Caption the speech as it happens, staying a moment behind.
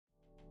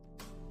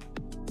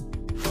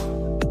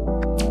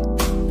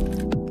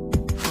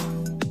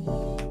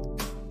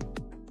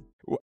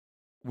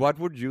what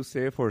would you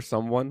say for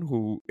someone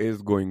who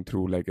is going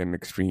through like an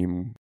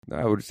extreme,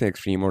 I would say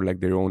extreme, or like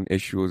their own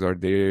issues, or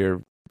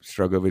their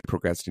struggle with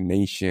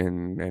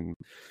procrastination, and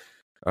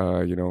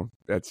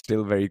that's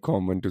still very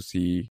common to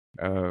see.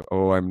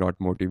 Oh, I'm not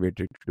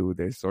motivated to do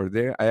this or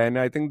there. And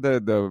I think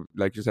the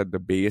like you said, the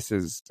base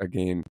is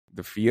again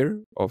the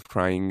fear of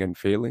trying and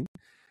failing.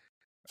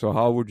 So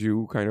how would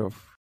you kind of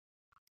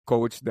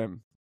coach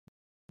them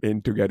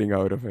into getting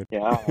out of it?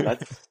 Yeah,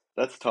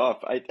 that's tough.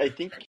 I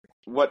think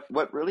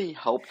what really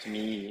helped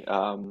me,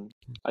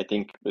 I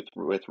think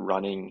with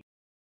running,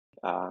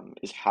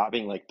 is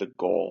having like the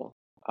goal.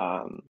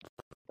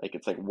 Like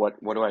it's like what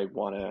do I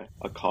want to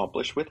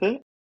accomplish with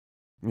it?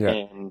 Yeah.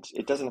 And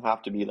it doesn't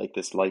have to be like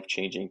this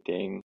life-changing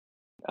thing.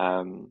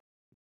 I'm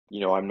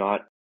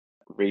not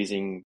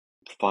raising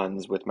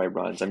funds with my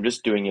runs. I'm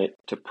just doing it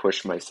to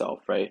push myself,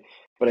 right?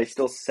 But I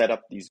still set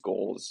up these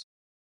goals.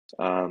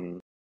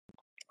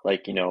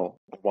 Like, I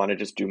want to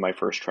just do my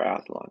first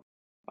triathlon.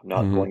 I'm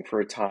not Mm-hmm. going for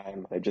a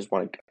time. I just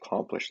want to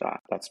accomplish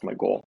that. That's my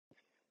goal.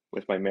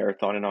 With my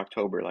marathon in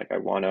October, like I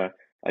want to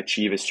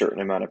achieve a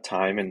certain amount of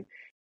time. And,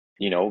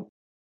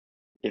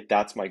 if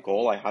that's my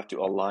goal, I have to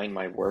align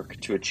my work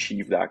to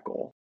achieve that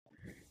goal.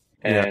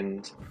 Yeah.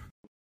 And,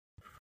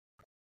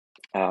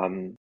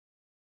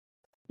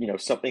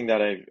 something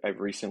that I've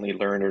recently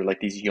learned are like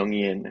these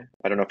Jungian,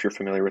 I don't know if you're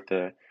familiar with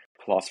the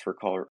philosopher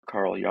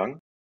Carl Jung,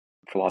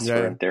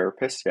 philosopher Yeah. and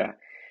therapist. Yeah.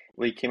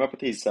 Well, he came up with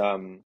these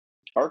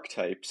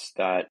archetypes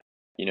that,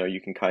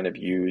 you can kind of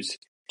use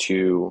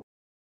to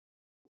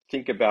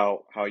think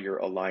about how you're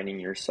aligning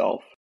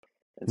yourself.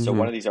 And so Mm-hmm.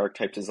 one of these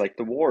archetypes is like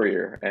the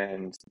warrior,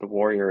 and the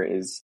warrior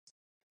is,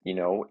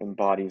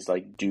 embodies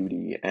like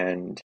duty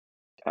and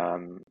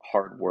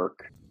hard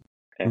work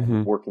and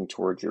Mm-hmm. working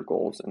towards your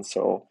goals. And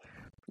so,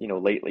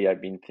 lately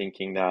I've been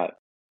thinking that,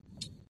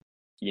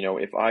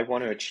 if I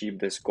want to achieve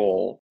this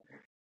goal,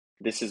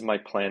 this is my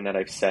plan that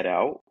I've set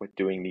out with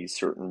doing these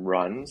certain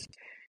runs.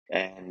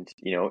 And,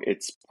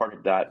 it's part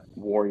of that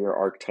warrior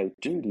archetype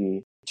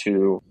duty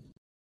to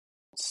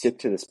stick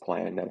to this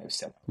plan that I've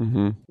set.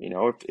 Mm-hmm.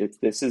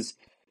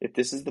 If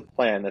this is the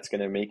plan that's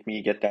going to make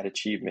me get that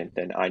achievement,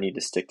 then I need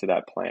to stick to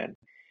that plan.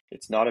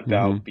 It's not Mm-hmm.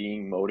 about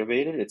being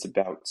motivated, it's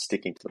about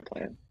sticking to the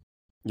plan.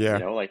 Yeah.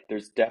 Like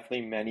there's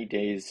definitely many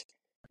days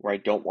where I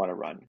don't want to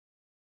run.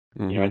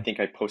 I Mm-hmm. think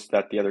I posted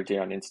that the other day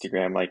on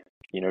Instagram, like,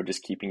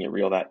 just keeping it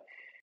real that,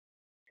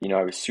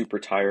 I was super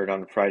tired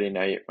on Friday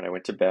night when I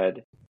went to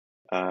bed.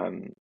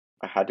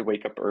 I had to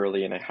wake up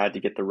early and I had to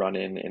get the run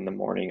in the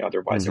morning.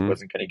 Otherwise, I Mm-hmm.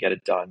 wasn't going to get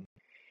it done.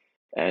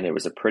 And it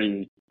was a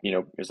pretty,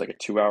 it was like a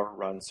 2-hour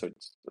run. So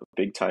it's a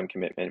big time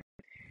commitment.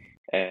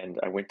 And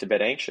I went to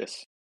bed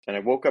anxious and I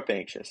woke up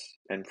anxious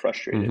and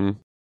frustrated. Mm-hmm.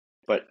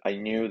 But I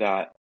knew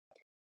that,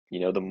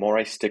 the more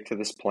I stick to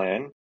this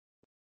plan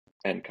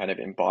and kind of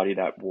embody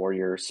that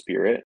warrior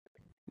spirit,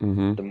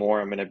 Mm-hmm. the more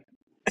I'm going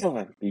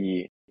to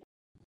be,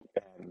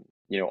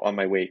 on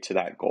my way to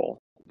that goal.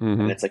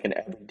 Mm-hmm. And it's like an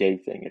everyday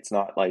thing. It's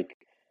not like,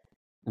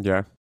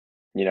 Yeah.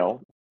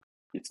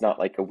 It's not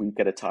like a week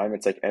at a time.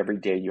 It's like every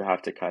day you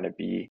have to kind of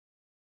be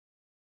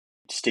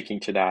sticking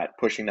to that,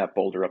 pushing that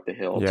boulder up the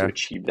hill to Yeah.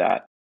 achieve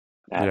that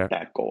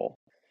Yeah. goal.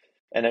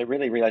 And I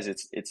really realize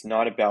it's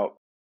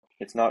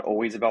not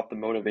always about the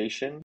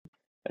motivation.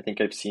 I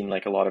think I've seen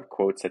like a lot of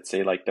quotes that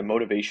say like the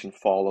motivation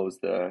follows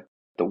the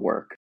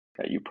work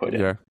that you put in.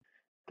 Yeah.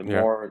 The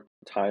Yeah. more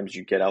times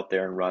you get out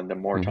there and run, the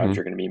more Mm-hmm. times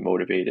you're going to be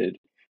motivated.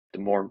 The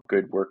more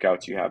good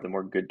workouts you have, the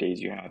more good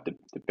days you have,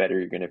 the better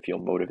you're going to feel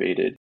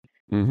motivated.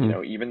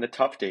 Mm-hmm. Even the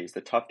tough days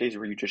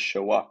where you just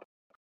show up,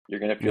 you're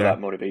going to feel Yeah.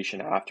 that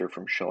motivation after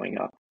from showing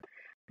up.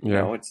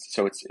 Yeah.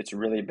 It's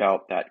really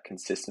about that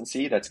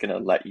consistency that's going to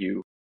let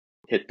you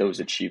hit those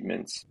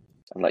achievements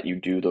and let you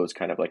do those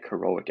kind of like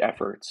heroic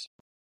efforts.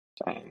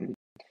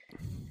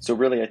 So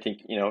really, I think,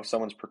 if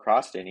someone's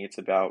procrastinating, it's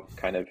about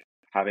kind of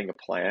having a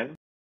plan,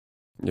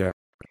 Yeah.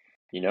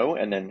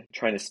 and then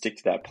trying to stick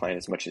to that plan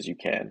as much as you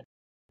can,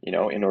 in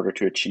order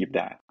to achieve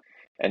that.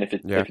 And if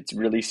it's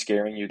really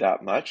scaring you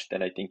that much,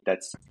 then I think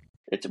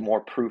it's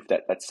more proof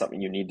that that's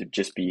something you need to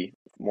just be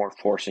more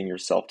forcing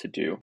yourself to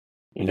do,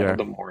 Yeah.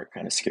 the more it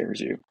kind of scares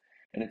you.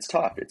 And it's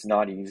tough. It's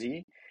not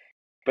easy,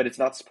 but it's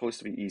not supposed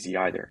to be easy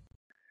either.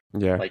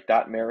 Yeah. Like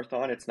that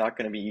marathon, it's not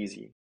going to be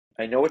easy.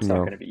 I know it's not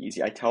No. going to be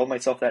easy. I tell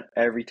myself that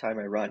every time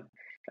I run.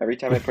 Every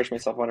time I push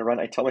myself on a run,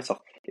 I tell myself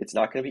it's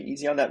not going to be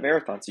easy on that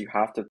marathon. So you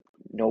have to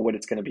know what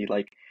it's going to be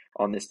like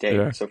on this day.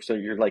 Yeah. So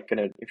you're like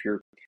if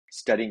you're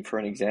studying for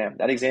an exam,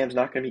 that exam's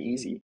not going to be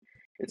easy.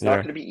 It's not Yeah.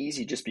 going to be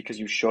easy just because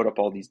you showed up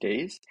all these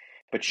days,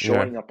 but Yeah.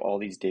 showing up all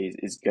these days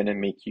is going to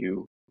make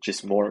you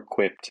just more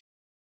equipped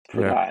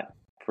for Yeah. that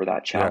Yeah.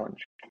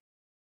 challenge.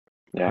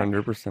 Yeah.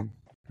 100%.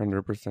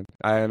 100%.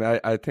 And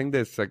I think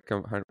this, like,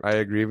 I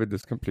agree with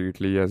this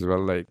completely as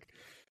well. Like,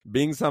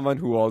 being someone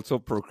who also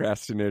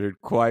procrastinated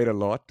quite a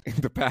lot in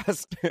the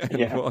past and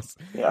Yeah. was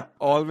Yeah.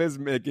 always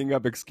making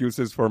up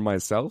excuses for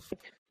myself.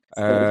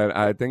 And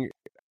I think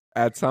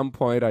at some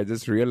point I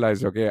just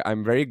realized, okay,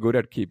 I'm very good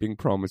at keeping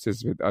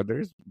promises with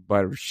others,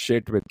 but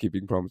shit with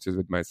keeping promises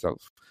with myself.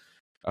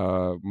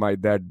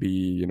 Might that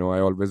be, I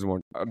always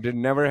did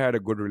never had a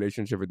good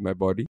relationship with my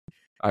body.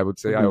 I would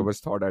say I Hmm. always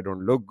thought I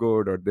don't look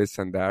good or this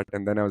and that.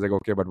 And then I was like,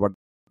 okay, but what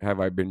have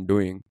I been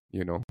doing,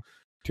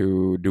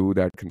 to do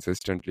that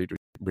consistently, to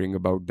bring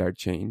about that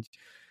change?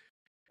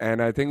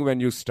 And I think when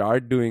you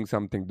start doing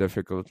something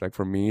difficult, like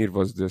for me, it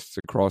was this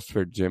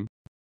CrossFit gym.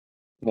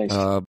 Nice.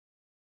 Uh,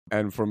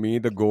 and for me,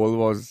 the goal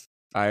was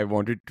I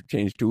wanted to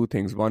change two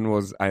things. One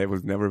was I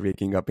was never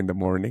waking up in the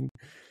morning,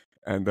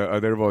 and the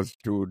other was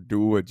to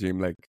do a gym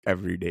like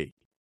every day.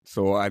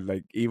 So I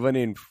like even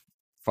in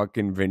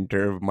fucking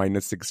winter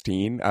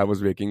 -16, I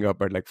was waking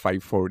up at like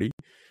 5:40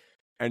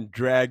 and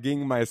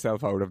dragging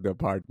myself out of the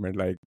apartment.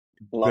 Like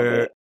Love the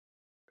it.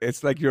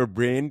 it's like your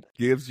brain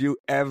gives you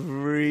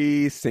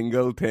every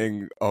single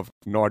thing of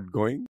not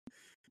going.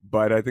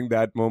 But I think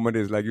that moment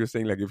is like you're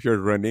saying, like if you're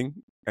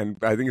running, and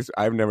I think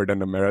I've never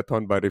done a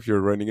marathon, but if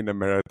you're running in a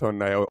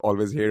marathon, I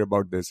always hear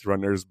about this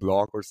runner's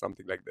block or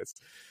something like this,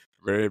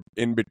 where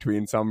in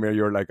between somewhere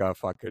you're like, ah,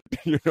 fuck it,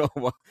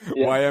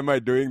 Yeah. why am I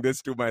doing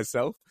this to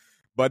myself?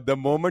 But the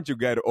moment you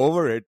get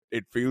over it,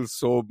 it feels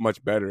so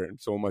much better and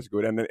so much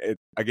good. And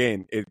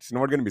again, it's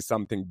not going to be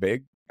something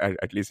big,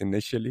 at least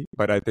initially,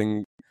 but I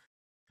think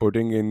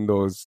putting in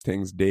those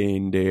things day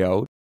in, day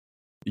out,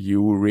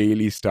 you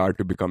really start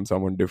to become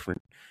someone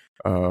different.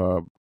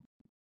 Uh,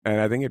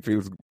 and I think it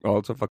feels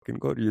also fucking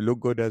good. You look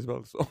good as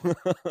well. So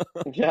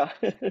Yeah.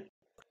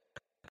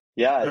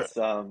 Yeah, it's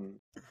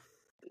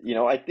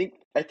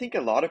I think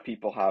a lot of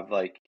people have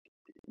like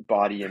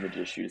body image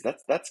issues.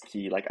 That's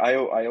key. Like I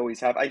always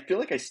have. I feel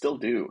like I still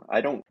do.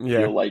 I don't yeah,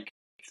 feel like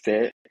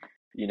fit,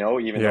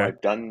 even though yeah,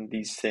 I've done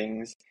these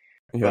things.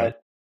 yeah,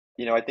 But,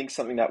 I think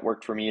something that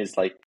worked for me is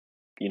like,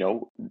 you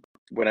know,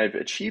 when I've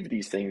achieved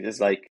these things is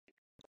like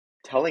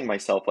telling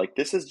myself like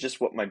this is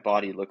just what my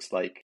body looks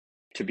like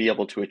to be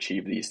able to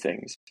achieve these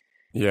things.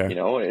 yeah,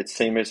 It's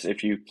same as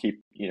if you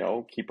keep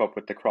up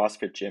with the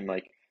CrossFit gym,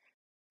 like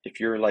if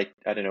you're like,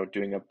 I don't know,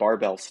 doing a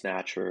barbell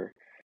snatch or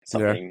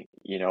yeah, something,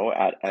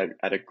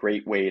 at a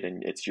great weight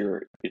and it's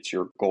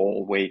your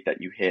goal weight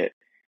that you hit,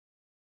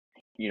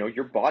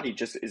 your body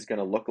just is going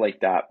to look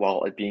like that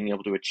while being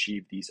able to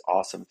achieve these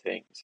awesome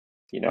things.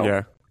 You know,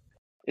 yeah,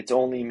 it's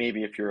only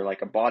maybe if you're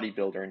like a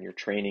bodybuilder and you're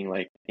training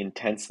like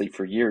intensely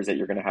for years that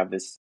you're going to have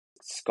this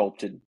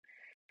sculpted,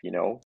 you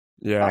know,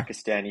 yeah.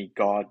 Pakistani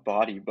god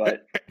body,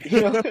 but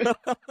you know,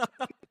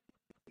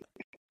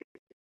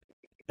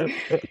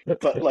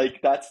 but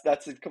like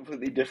that's a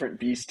completely different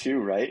beast too,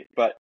 right?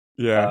 But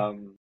Yeah,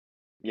 um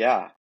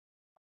yeah.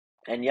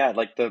 And yeah,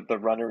 like the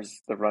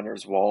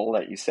runner's wall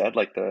that you said,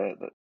 like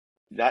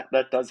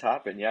that does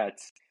happen. Yeah,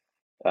 it's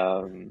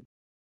um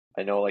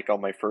I know like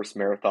on my first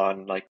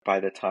marathon, like by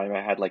the time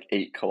I had like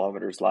 8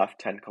 kilometers left,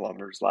 10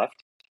 kilometers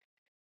left,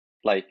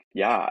 like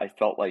yeah, I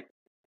felt like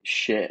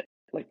shit.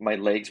 Like my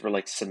legs were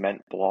like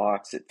cement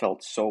blocks. It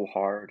felt so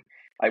hard.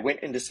 I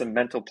went into some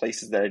mental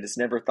places that I just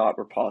never thought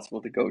were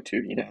possible to go to.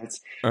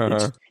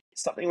 uh-huh.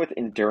 It's something with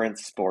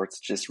endurance sports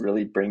just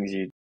really brings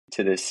you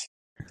to this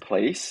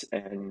place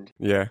and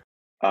Yeah,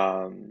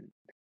 um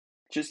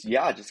just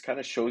yeah, just kind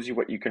of shows you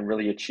what you can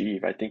really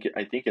achieve. I think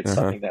it's uh-huh.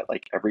 something that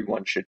like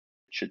everyone should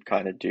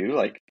kind of do.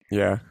 Like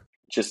Yeah,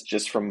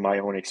 just from my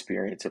own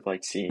experience of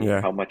like seeing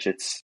yeah, how much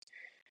it's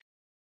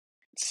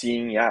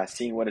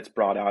seeing what it's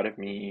brought out of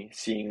me,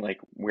 seeing like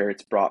where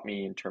it's brought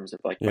me in terms of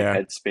like my yeah.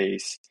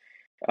 headspace.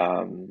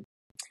 Um,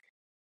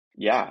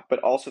 yeah, but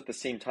also at the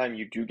same time,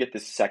 you do get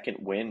this second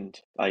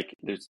wind. Like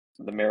there's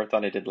the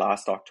marathon I did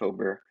last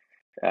October.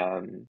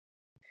 Um,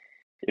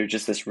 it was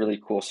just this really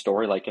cool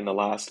story. Like in the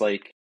last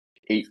like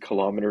 8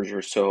 kilometers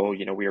or so,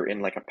 we were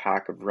in like a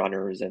pack of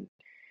runners, and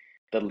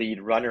the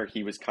lead runner,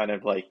 he was kind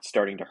of like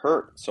starting to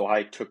hurt. So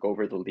I took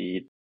over the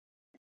lead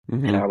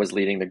and Mm-hmm. I was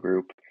leading the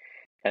group.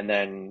 And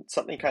then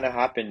something kind of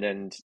happened,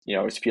 and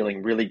I was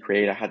feeling really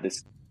great. I had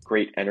this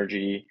great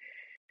energy,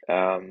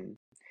 um,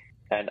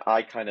 and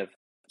I kind of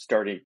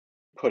started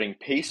putting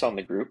pace on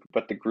the group,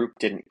 but the group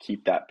didn't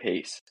keep that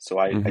pace. So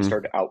I Mm-hmm.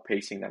 started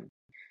outpacing them.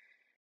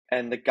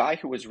 And the guy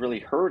who was really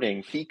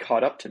hurting, he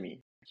caught up to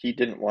me. He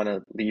didn't want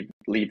to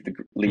leave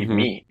Mm-hmm.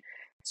 me,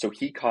 so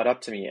he caught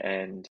up to me,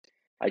 and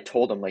I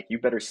told him like, "You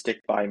better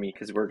stick by me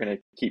because we're gonna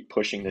keep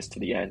pushing this to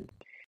the end."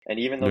 And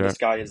even though Yeah, this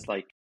guy is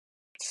like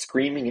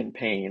screaming in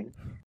pain.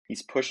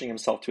 He's pushing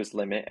himself to his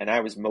limit, and I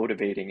was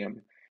motivating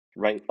him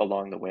right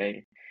along the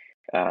way.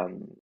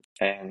 Um,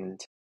 and,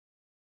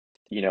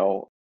 you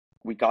know,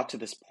 we got to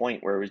this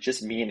point where it was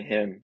just me and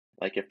him.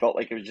 Like it felt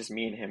like it was just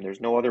me and him.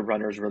 There's no other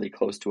runners really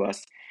close to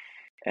us.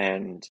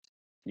 And,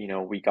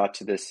 we got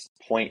to this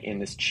point in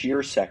this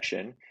cheer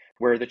section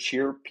where the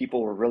cheer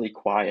people were really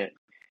quiet.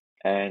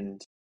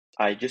 And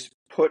I just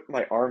put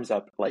my arms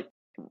up,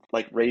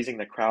 like raising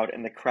the crowd,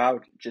 and the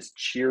crowd just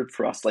cheered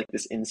for us like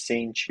this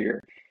insane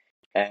cheer.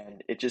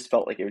 And it just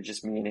felt like it was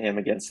just me and him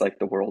against like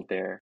the world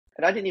there.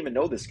 And I didn't even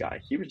know this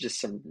guy. He was just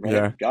some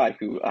yeah. random guy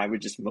who I was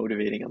just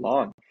motivating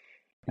along.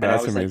 And I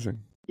That's was like, amazing.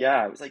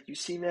 yeah, I was like, you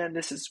see, man,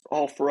 this is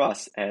all for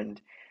us.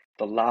 And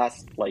the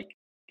last like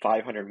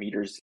 500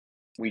 meters,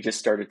 we just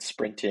started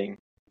sprinting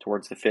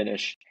towards the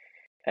finish.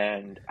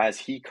 And as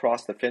he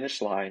crossed the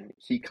finish line,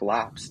 he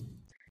collapsed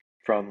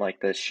from like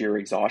the sheer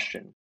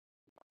exhaustion.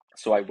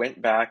 So I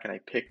went back and I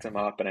picked him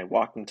up and I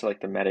walked into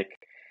like the medic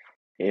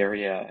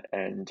area,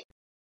 and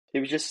it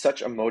was just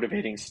such a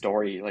motivating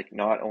story, like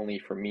not only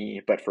for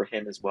me, but for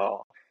him as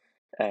well.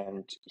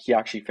 And he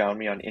actually found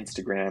me on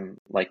Instagram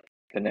like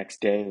the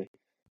next day,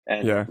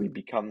 and Yeah. we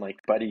become like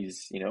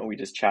buddies, you know, we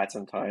just chat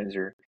sometimes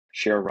or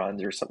share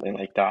runs or something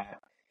like that.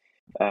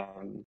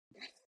 Um,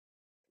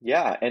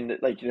 yeah, and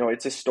like, you know,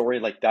 it's a story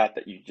like that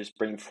that you just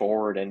bring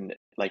forward, and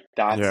like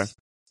Yeah. that's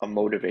a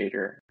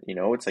motivator, you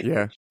know, it's like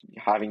Yeah.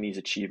 having these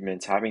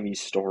achievements, having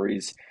these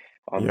stories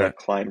on the Yeah.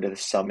 climb to the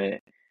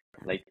summit.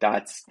 Like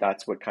that's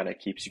what kind of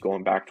keeps you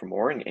going back for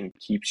more, and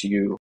keeps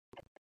you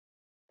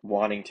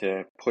wanting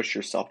to push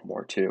yourself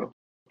more too.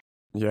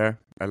 Yeah.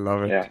 I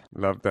love it. Yeah.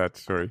 Love that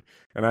story.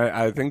 And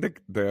I think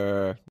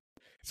the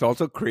it's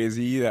also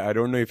crazy that I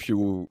don't know if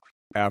you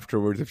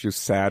afterwards, if you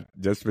sat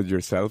just with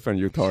yourself and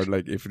you thought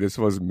like, if this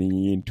was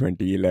me in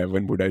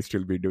 2011, would I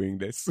still be doing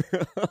this?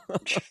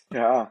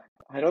 Yeah.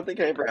 I don't think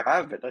I ever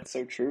have, but that's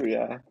so true.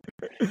 Yeah.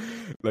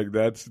 Like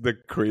that's the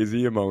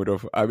crazy amount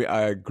of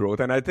growth.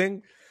 And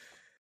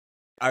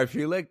I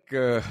feel like,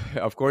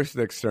 of course,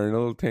 the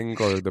external thing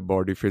or the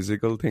body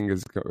physical thing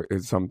is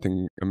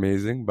something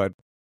amazing. But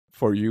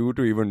for you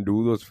to even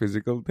do those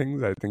physical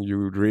things, I think you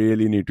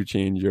really need to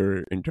change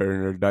your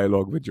internal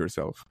dialogue with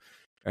yourself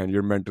and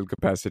your mental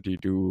capacity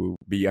to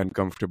be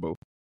uncomfortable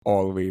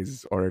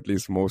always, or at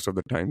least most of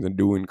the times, and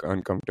do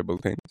uncomfortable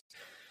things.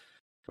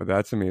 But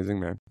that's amazing,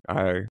 man.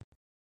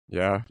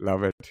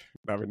 Love it.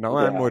 Love it. Now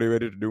I'm Yeah.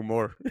 motivated to do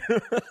more.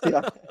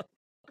 Yeah.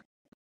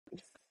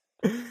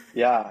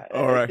 Yeah.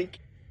 All I right. think,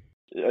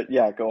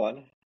 yeah, go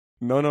on.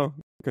 No,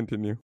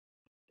 continue.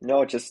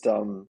 No, just,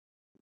 yeah,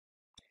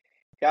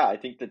 I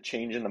think the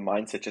change in the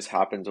mindset just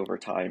happens over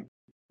time.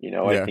 You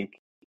know, Yeah,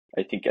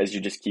 I think as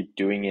you just keep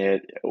doing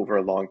it over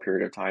a long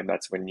period of time,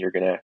 that's when you're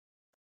gonna,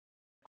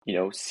 you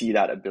know, see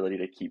that ability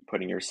to keep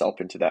putting yourself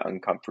into that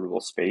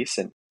uncomfortable space,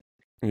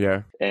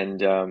 yeah,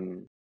 and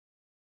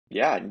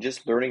yeah, and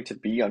just learning to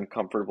be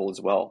uncomfortable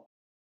as well.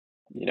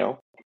 You know,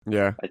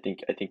 yeah, I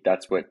think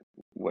that's what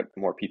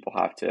more people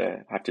have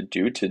to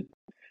do to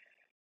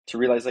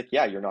realize, like,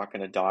 yeah, you're not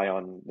going to die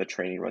on the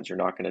training runs, you're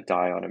not going to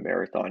die on a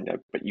marathon,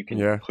 but you can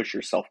yeah, push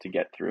yourself to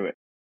get through it.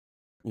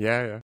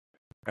 yeah.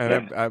 Yeah.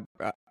 And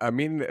I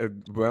mean,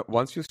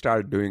 once you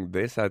start doing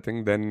this, I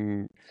think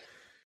then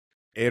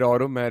it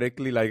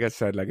automatically, like I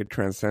said, like it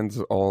transcends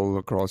all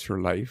across your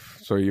life.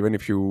 So even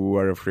if you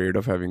are afraid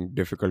of having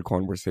difficult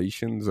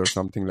conversations or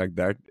something like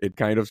that, it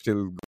kind of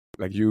still,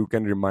 like, you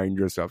can remind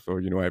yourself, oh,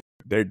 I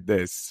did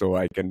this, so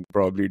I can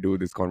probably do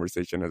this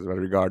conversation as well,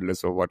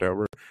 regardless of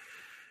whatever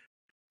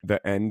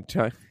the end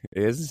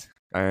is.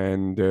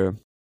 And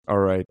all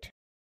right.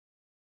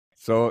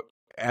 So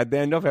at the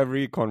end of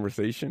every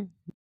conversation,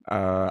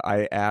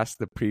 I ask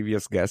the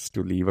previous guest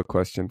to leave a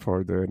question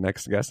for the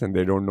next guest, and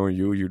they don't know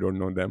you, you don't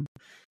know them.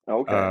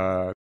 Okay.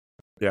 Uh,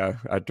 yeah,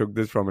 I took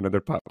this from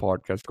another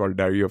podcast called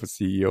Diary of a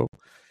CEO.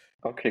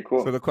 Okay,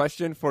 So cool. the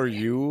question for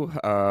you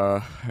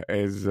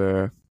is,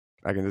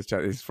 I can just tell,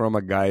 is from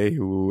a guy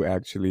who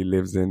actually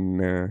lives in,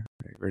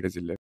 where does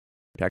he live?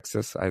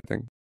 Texas, I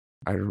think.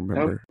 I don't Oh,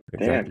 remember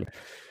damn. exactly.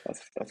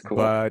 That's cool.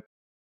 But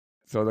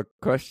so the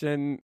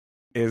question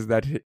is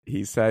that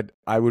he said,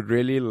 I would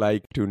really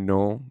like to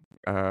know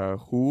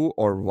who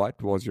or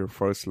what was your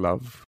first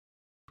love?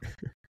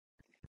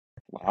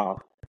 Wow.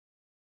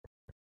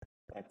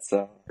 That's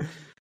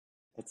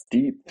that's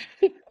deep.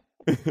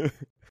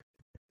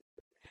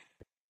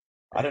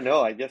 I don't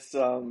know. I guess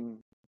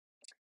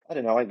I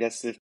don't know. I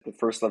guess if the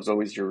first love's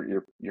always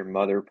your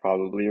mother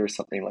probably, or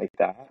something like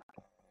that.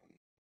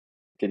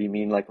 Did he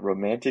mean like a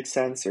romantic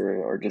sense,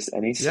 or just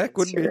any Yeah,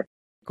 sense, or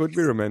could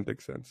be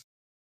romantic sense.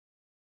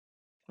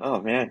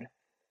 oh man,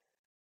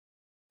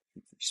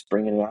 just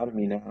bringing it out of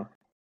me now.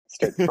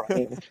 Start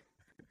crying.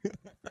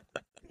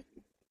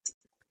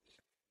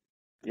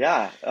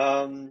 Yeah,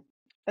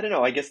 I don't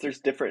know. I guess there's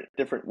different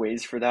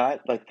ways for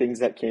that. Like things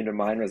that came to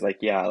mind was like,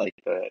 yeah, like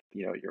the,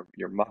 you know,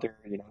 your mother,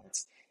 you know,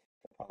 it's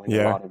probably a Yeah,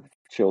 lot of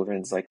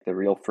children's like the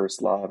real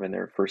first love and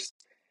their first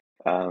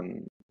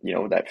you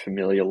know, that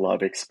familial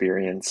love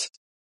experience.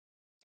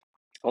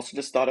 Also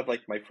just thought of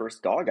like my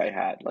first dog I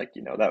had, like,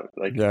 you know, that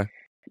like, yeah,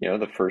 you know,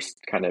 the first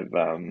kind of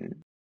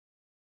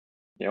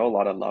you know, a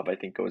lot of love I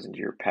think goes into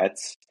your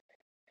pets,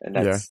 and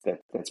yeah.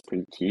 that's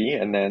pretty key.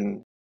 And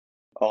then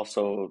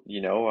also,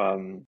 you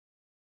know,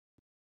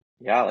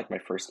 yeah, like my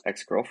first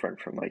ex-girlfriend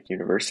from like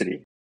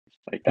university.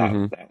 Like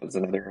Mm-hmm. that was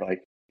another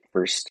like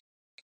first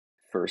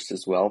first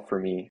as well for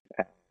me.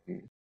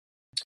 Um,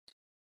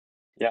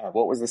 yeah,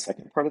 what was the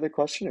second part of the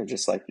question? Or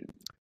just like,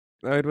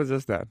 No, it was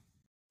just that.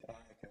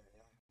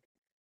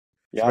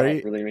 It's yeah, that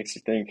very, really makes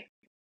you think.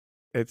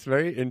 it's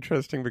very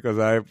interesting because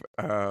I've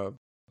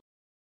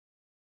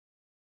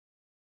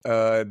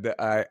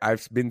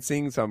been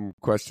seeing some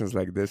questions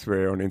like this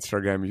where on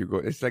Instagram you go,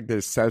 it's like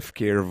the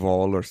self-care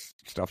wall or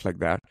stuff like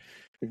that.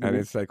 And Hmm.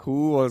 it's like,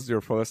 who was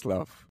your first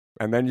love?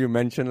 And then you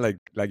mentioned like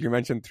you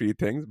mentioned three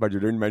things, but you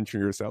didn't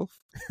mention yourself.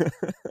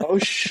 Oh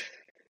shit.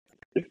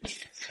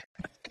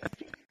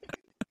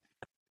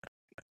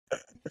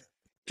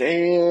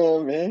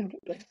 Damn, man.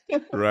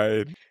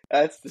 Right.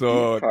 That's the deep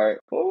So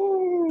part.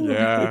 Oh.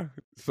 yeah.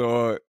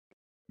 So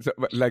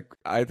but, like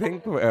I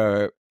think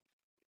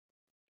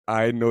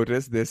I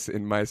noticed this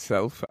in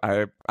myself.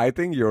 I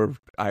think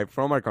I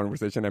from our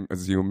conversation I'm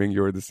assuming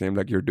you're the same,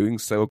 like you're doing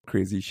so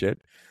crazy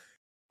shit,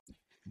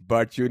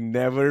 but you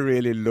never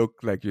really look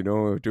like,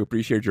 to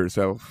appreciate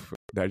yourself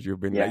that you've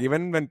been like, Yeah.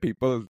 even when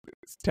people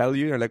tell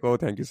you, you're like, oh,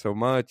 thank you so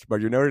much,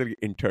 but you never really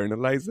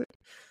internalize it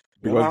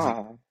because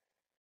Yeah.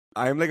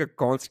 I'm like a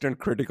constant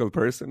critical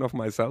person of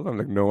myself. I'm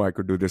like, no, I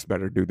could do this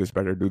better, do this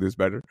better, do this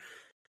better.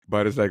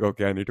 But it's like,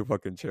 okay, I need to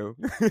fucking chill.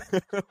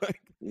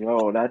 Like,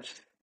 Yo,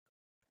 that's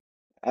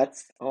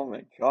oh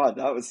my God,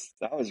 that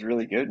was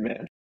really good,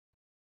 man.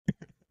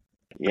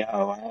 Yeah,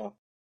 wow.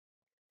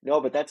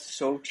 No, but that's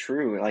so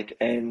true. Like,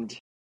 and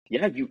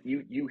yeah,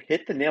 you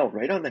hit the nail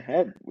right on the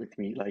head with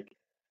me.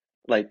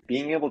 Like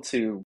being able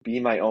to be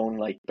my own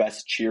like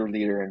best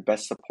cheerleader and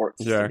best support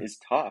system yeah, is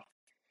tough.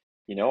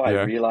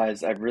 yeah,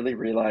 I've really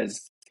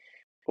realized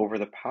over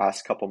the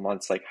past couple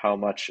months like how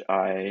much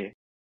I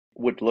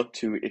would look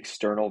to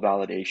external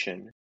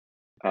validation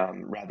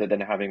rather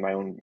than having my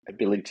own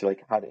ability to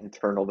like have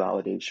internal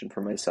validation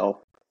for myself.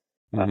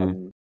 mm-hmm,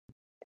 Um,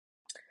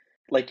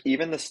 like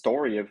even the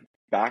story of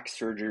back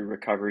surgery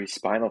recovery,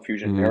 spinal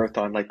fusion, mm-hmm,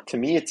 marathon, like to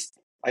me it's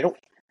I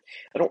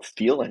don't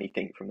feel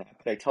anything from that.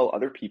 But I tell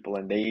other people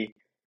and they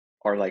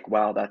are like,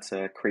 wow, that's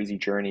a crazy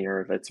journey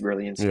or that's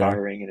really yeah,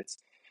 inspiring. And it's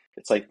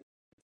like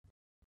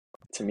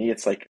to me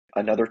it's like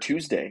another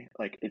Tuesday.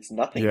 Like it's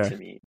nothing yeah. to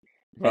me.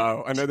 And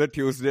Wow, another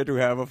Tuesday to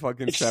have a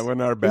fucking it's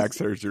 7 hour back it's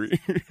surgery.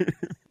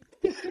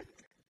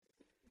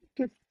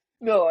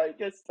 no, I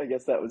guess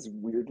that was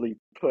weirdly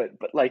put,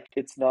 but like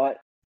it's not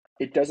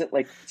it doesn't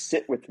like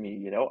sit with me,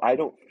 you know?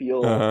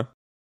 Uh-huh.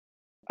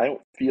 I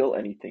don't feel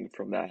anything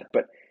from that,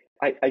 but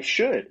I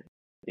should,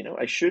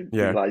 I should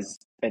Yeah, realize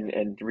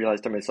and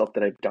realize to myself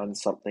that I've done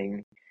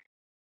something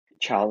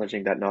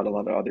challenging that not a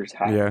lot of others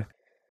have. yeah,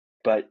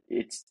 But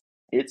it's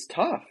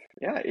tough.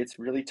 Yeah, it's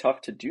really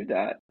tough to do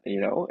that,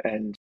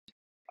 and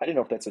I don't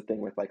know if that's a thing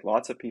with like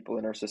lots of people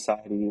in our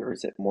society or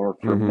is it more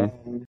for mm-hmm.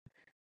 men?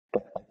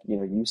 But like,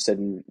 you said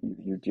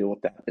you deal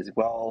with that as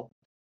well.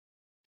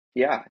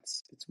 Yeah,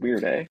 it's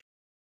weird, eh?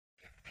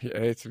 Yeah,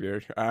 it's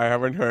weird. I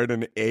haven't heard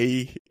an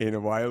A in a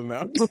while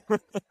now.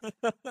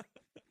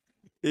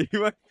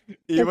 even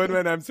even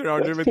when I'm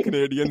surrounded with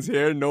Canadians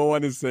here, no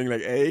one is saying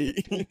like A.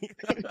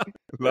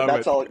 Love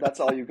it. That's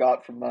all you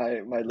got from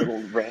my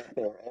little rant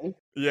there, eh?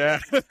 Yeah.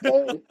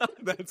 Hey,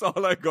 That's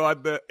all I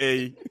got, the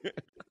A.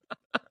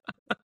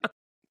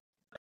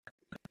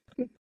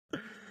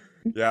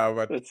 Yeah,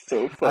 but that's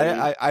so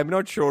funny. I'm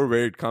not sure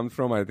where it comes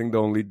from. I think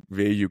the only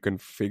way you can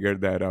figure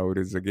that out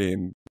is,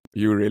 again,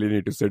 you really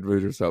need to sit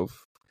with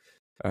yourself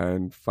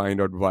and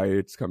find out why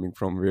it's coming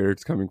from, where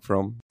it's coming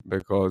from,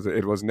 because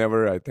it was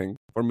never, I think,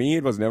 for me,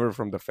 it was never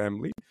from the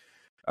family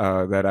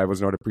that I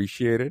was not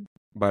appreciated,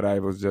 but I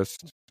was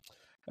just,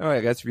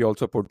 I guess we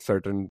also put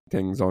certain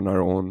things on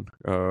our own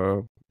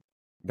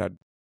that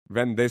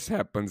when this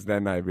happens,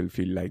 then I will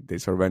feel like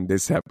this, or when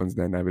this happens,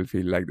 then I will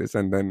feel like this.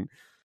 And then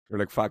you're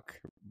like, fuck,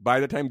 by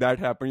the time that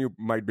happened, you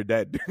might be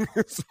dead.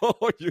 So,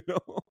 it's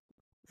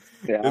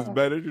Yeah,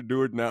 better to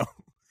do it now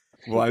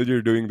while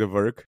you're doing the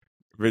work,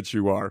 which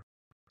you are.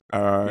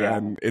 yeah.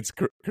 And it's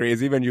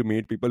crazy when you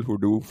meet people who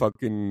do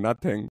fucking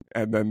nothing,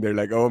 and then they're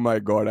like, "Oh my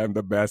god, I'm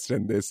the best,"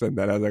 and this and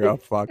that. I was like, "Oh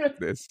fuck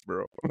this,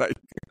 bro!" Like,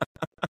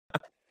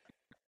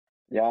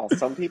 Yeah,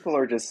 some people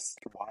are just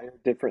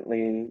wired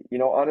differently.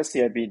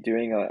 Honestly,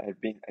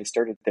 I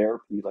started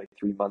therapy like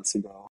 3 months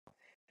ago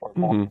or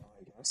more hmm now,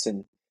 I guess.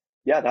 And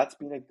yeah, that's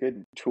been a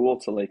good tool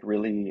to like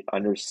really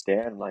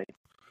understand like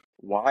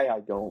why I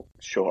don't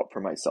show up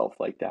for myself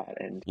like that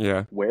and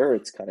yeah, where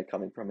it's kind of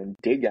coming from and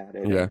dig at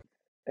it yeah,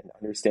 and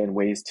understand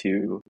ways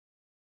to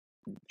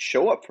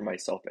show up for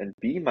myself and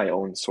be my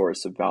own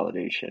source of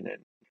validation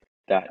and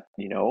that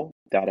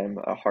I'm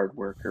a hard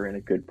worker and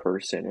a good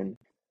person and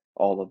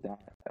all of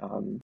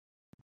that.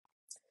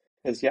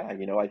 Because yeah,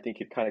 I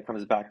think it kind of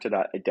comes back to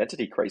that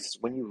identity crisis.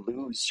 When you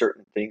lose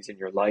certain things in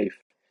your life,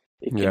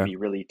 it can yeah, be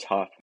really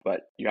tough,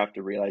 but you have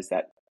to realize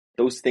that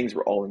those things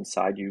were all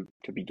inside you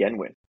to begin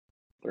with.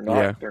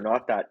 yeah, They're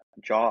not that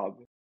job.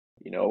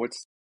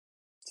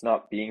 It's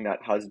not being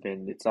that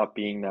husband, it's not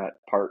being that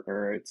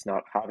partner, it's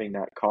not having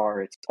that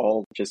car. It's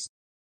all just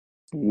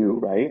you,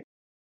 right?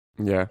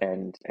 yeah.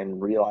 And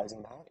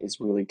realizing that is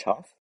really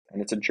tough.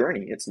 And it's a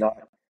journey. It's not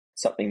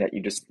something that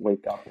you just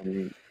wake up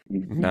and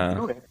you Nah,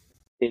 do it.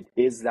 It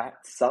is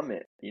that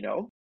summit.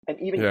 And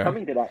even yeah,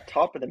 coming to that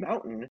top of the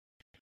mountain,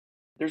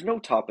 there's no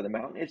top of the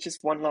mountain. It's just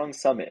one long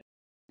summit.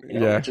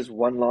 yeah, It's just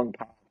one long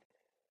path.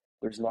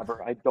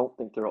 I don't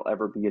think there'll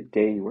ever be a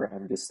day where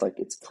I'm just like,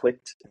 it's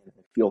clicked and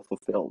I feel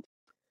fulfilled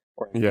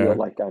or I feel yeah,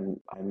 like I'm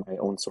my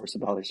own source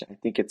of validation. I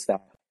think it's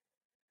that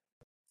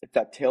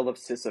tale of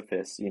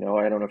Sisyphus. I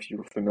don't know if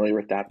you're familiar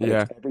with that, but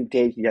it's yeah, every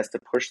day he has to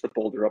push the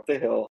boulder up the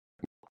hill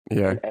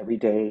Yeah. And every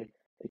day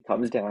it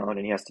comes down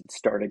and he has to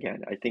start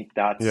again.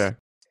 Yeah.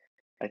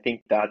 I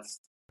think that's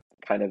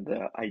kind of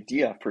the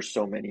idea for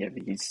so many of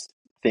these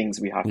things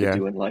we have to Yeah.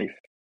 do in life.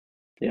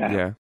 Yeah.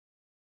 Yeah.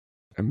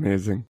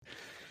 Amazing.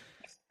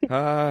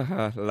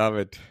 Love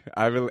it.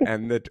 I will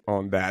end it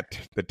on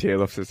that, the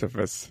tale of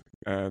Sisyphus.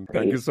 And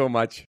thank you Great. so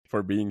much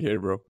for being here,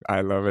 bro.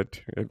 I love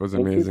it. It was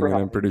Thank you for amazing, and I'm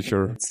having pretty me.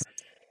 sure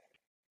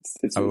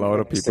It's a lot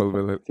really of nice to people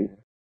will connect with you.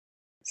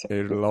 So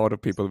a good. lot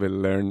of people will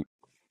learn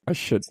a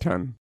shit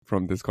ton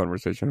from this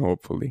conversation,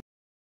 hopefully.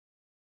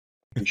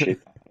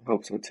 Appreciate that. I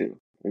hope so too.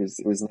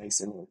 It was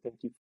nice and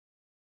thank you.